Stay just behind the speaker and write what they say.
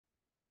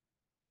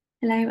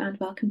Hello and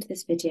welcome to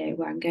this video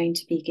where I'm going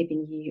to be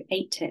giving you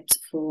 8 tips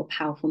for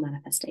powerful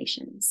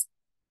manifestations.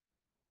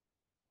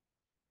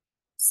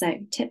 So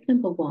tip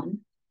number 1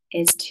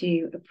 is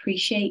to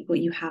appreciate what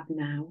you have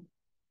now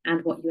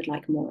and what you would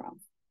like more of.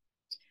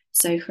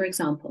 So for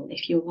example,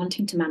 if you're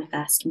wanting to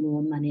manifest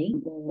more money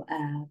or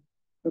a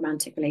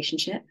romantic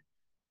relationship,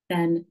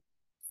 then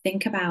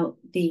think about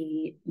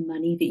the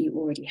money that you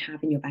already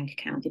have in your bank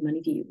account, the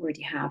money that you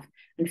already have,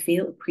 and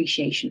feel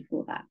appreciation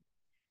for that,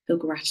 feel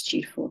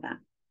gratitude for that.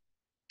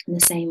 And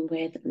the same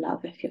with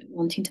love. If you're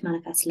wanting to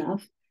manifest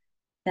love,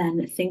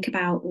 then think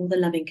about all the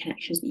loving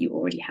connections that you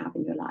already have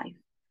in your life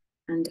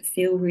and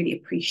feel really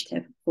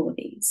appreciative for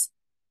these.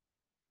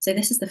 So,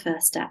 this is the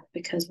first step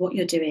because what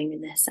you're doing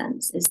in this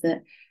sense is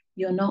that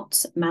you're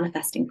not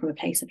manifesting from a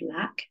place of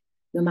lack,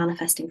 you're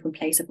manifesting from a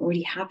place of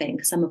already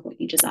having some of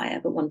what you desire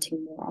but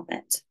wanting more of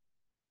it.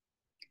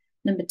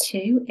 Number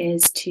 2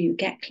 is to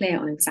get clear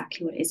on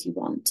exactly what it is you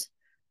want.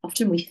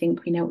 Often we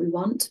think we know what we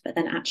want, but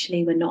then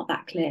actually we're not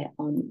that clear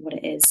on what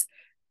it is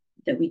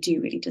that we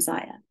do really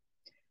desire.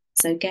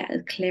 So get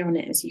as clear on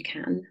it as you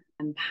can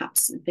and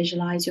perhaps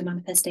visualize your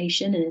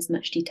manifestation in as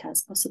much detail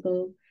as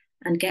possible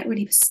and get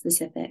really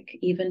specific,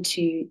 even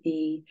to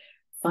the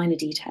finer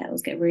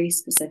details. Get really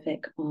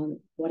specific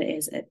on what it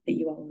is that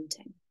you are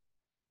wanting.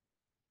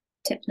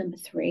 Tip number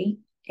 3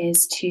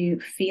 is to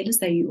feel as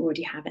though you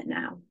already have it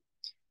now.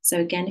 So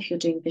again, if you're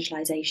doing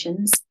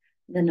visualizations,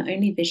 then not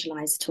only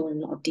visualize it all in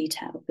a lot of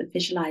detail, but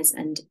visualize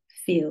and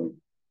feel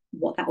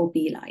what that will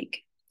be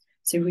like.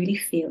 So really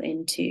feel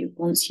into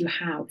once you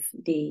have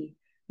the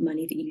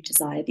money that you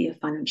desire, the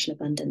financial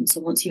abundance,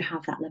 or once you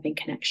have that loving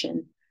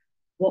connection,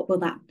 what will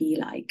that be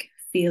like?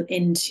 Feel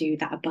into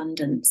that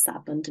abundance, that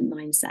abundant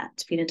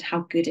mindset. Feel into how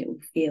good it will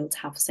feel to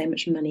have so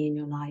much money in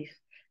your life,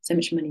 so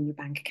much money in your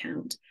bank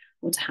account,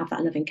 or to have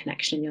that loving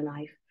connection in your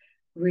life.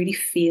 Really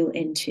feel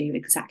into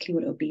exactly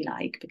what it will be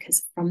like,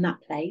 because from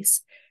that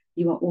place,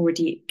 you are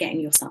already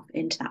getting yourself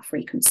into that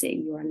frequency.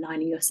 You are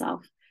aligning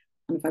yourself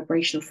on a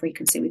vibrational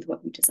frequency with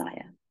what you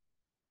desire.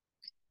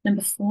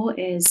 Number 4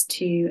 is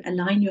to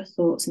align your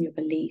thoughts and your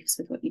beliefs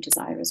with what you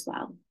desire as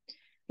well.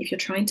 If you're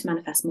trying to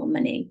manifest more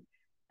money,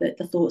 but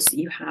the thoughts that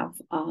you have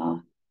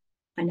are,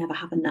 I never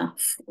have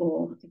enough,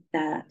 or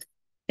they're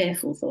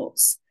fearful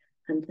thoughts.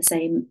 And the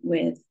same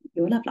with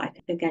your love life.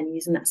 Again,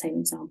 using that same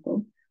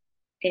example,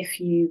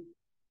 if you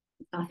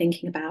are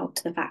thinking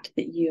about the fact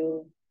that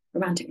your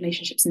romantic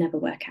relationships never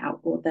work out,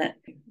 or that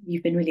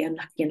you've been really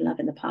unlucky in love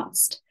in the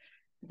past,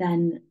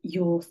 then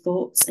your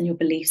thoughts and your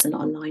beliefs are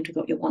not aligned with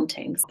what you're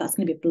wanting. So that's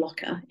going to be a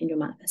blocker in your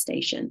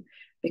manifestation,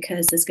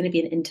 because there's going to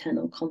be an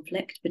internal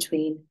conflict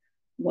between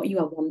what you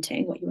are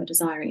wanting, what you are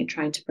desiring and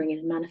trying to bring in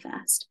and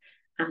manifest,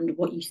 and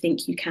what you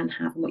think you can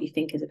have and what you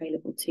think is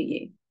available to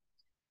you.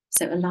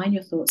 So align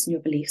your thoughts and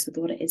your beliefs with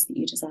what it is that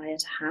you desire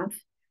to have,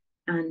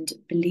 and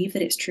believe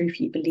that it's true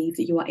for you. Believe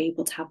that you are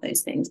able to have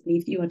those things.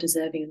 Believe that you are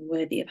deserving and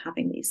worthy of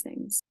having these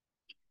things.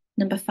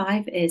 Number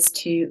 5 is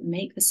to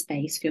make the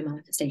space for your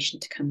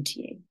manifestation to come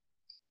to you.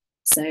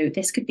 So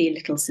this could be a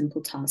little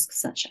simple task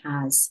such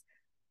as,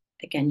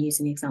 again,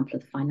 using the example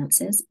of the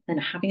finances, then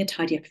having a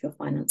tidy up of your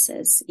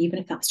finances, even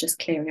if that's just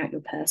clearing out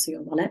your purse or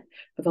your wallet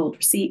of old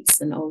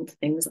receipts and old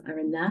things that are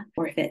in there,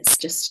 or if it's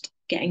just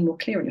getting more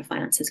clear on your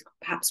finances,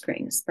 perhaps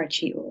creating a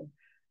spreadsheet or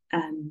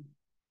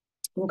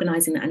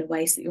organizing that in a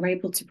way so that you're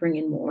able to bring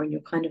in more and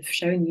you're kind of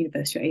showing the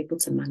universe you're able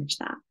to manage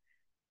that.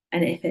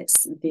 And if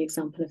it's the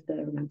example of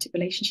the romantic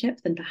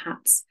relationship, then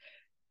perhaps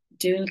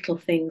doing little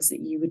things that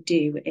you would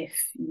do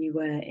if you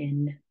were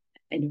in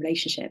a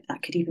relationship.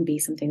 That could even be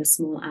something as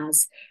small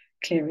as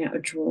clearing out a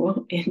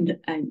drawer in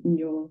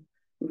your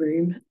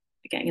room,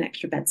 getting an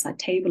extra bedside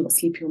table, or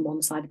sleeping on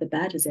one side of the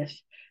bed as if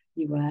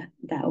you were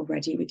there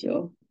already with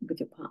your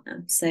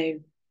partner.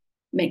 So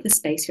make the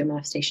space for your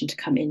manifestation to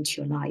come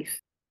into your life.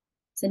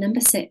 So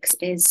number 6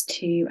 is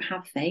to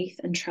have faith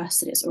and trust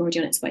that it's already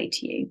on its way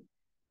to you.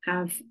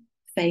 Have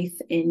faith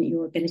in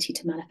your ability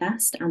to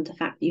manifest and the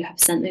fact that you have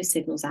sent those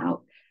signals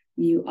out.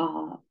 You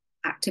are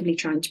actively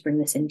trying to bring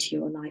this into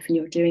your life and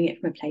you're doing it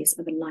from a place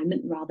of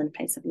alignment rather than a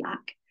place of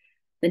lack.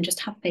 Then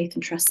just have faith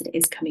and trust that it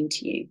is coming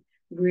to you.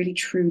 Really,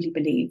 truly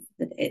believe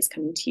that it's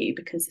coming to you,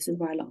 because this is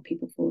where a lot of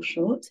people fall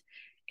short,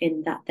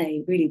 in that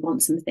they really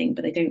want something,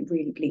 but they don't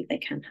really believe they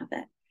can have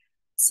it.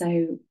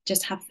 So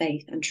just have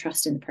faith and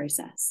trust in the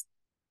process.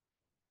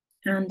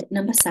 And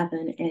number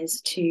 7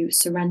 is to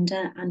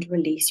surrender and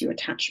release your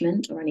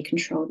attachment or any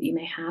control that you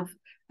may have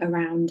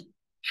around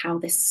how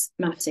this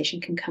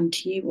manifestation can come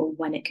to you or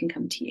when it can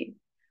come to you.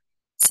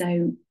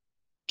 So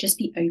just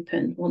be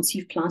open. Once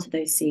you've planted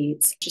those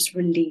seeds, just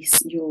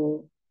release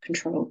your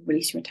control,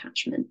 release your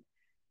attachment,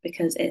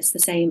 because it's the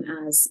same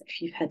as,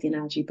 if you've heard the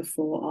analogy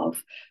before,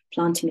 of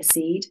planting a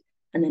seed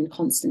and then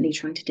constantly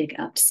trying to dig it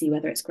up to see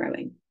whether it's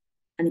growing.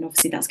 And then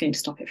obviously that's going to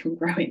stop it from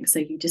growing. So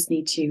you just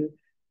need to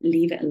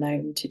leave it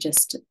alone, to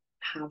just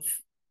have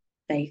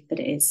faith that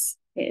it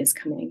is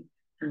coming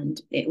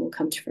and it will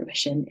come to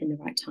fruition in the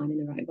right time, in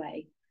the right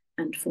way,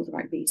 and for the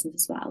right reasons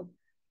as well.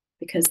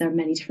 because there are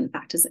many different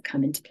factors that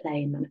come into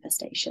play in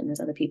manifestation. There's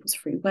other people's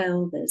free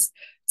will, there's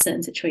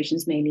certain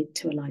situations may need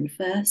to align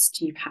first.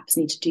 You perhaps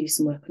need to do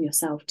some work on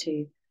yourself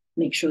to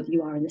make sure that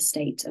you are in the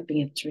state of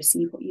being able to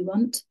receive what you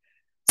want.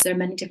 So there are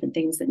many different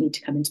things that need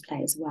to come into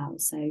play as well.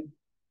 So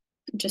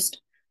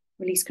just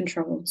release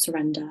control,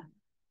 surrender,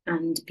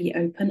 and be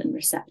open and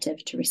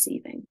receptive to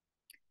receiving.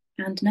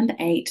 And number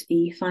 8,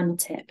 the final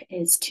tip,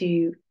 is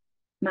to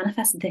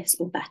manifest this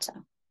or better.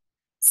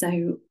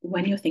 So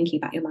when you're thinking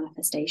about your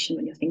manifestation,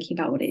 when you're thinking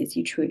about what it is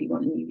you truly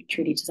want and you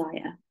truly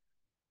desire,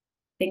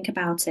 think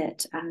about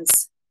it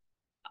as,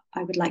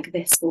 I would like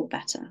this or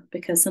better,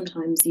 because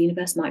sometimes the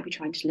universe might be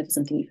trying to deliver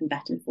something even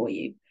better for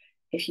you.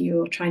 If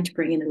you're trying to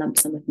bring in a lump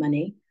sum of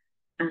money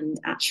and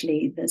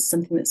actually there's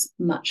something that's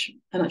a much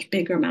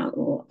bigger amount,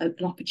 or an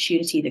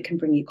opportunity that can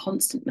bring you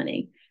constant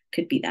money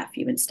could be there for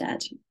you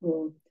instead.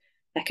 Or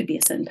there could be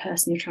a certain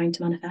person you're trying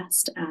to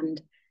manifest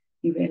and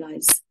you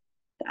realize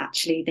that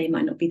actually they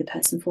might not be the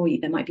person for you.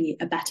 There might be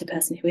a better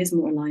person who is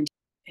more aligned,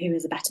 who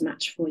is a better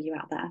match for you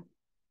out there.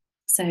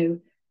 So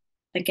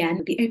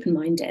again, be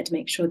open-minded,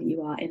 make sure that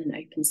you are in an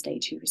open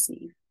state to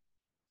receive.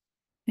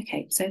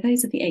 Okay, so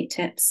those are the 8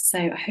 tips. So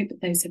I hope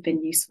that those have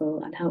been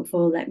useful and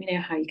helpful. Let me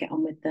know how you get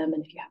on with them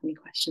and if you have any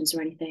questions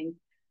or anything.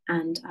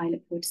 And I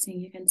look forward to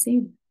seeing you again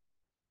soon.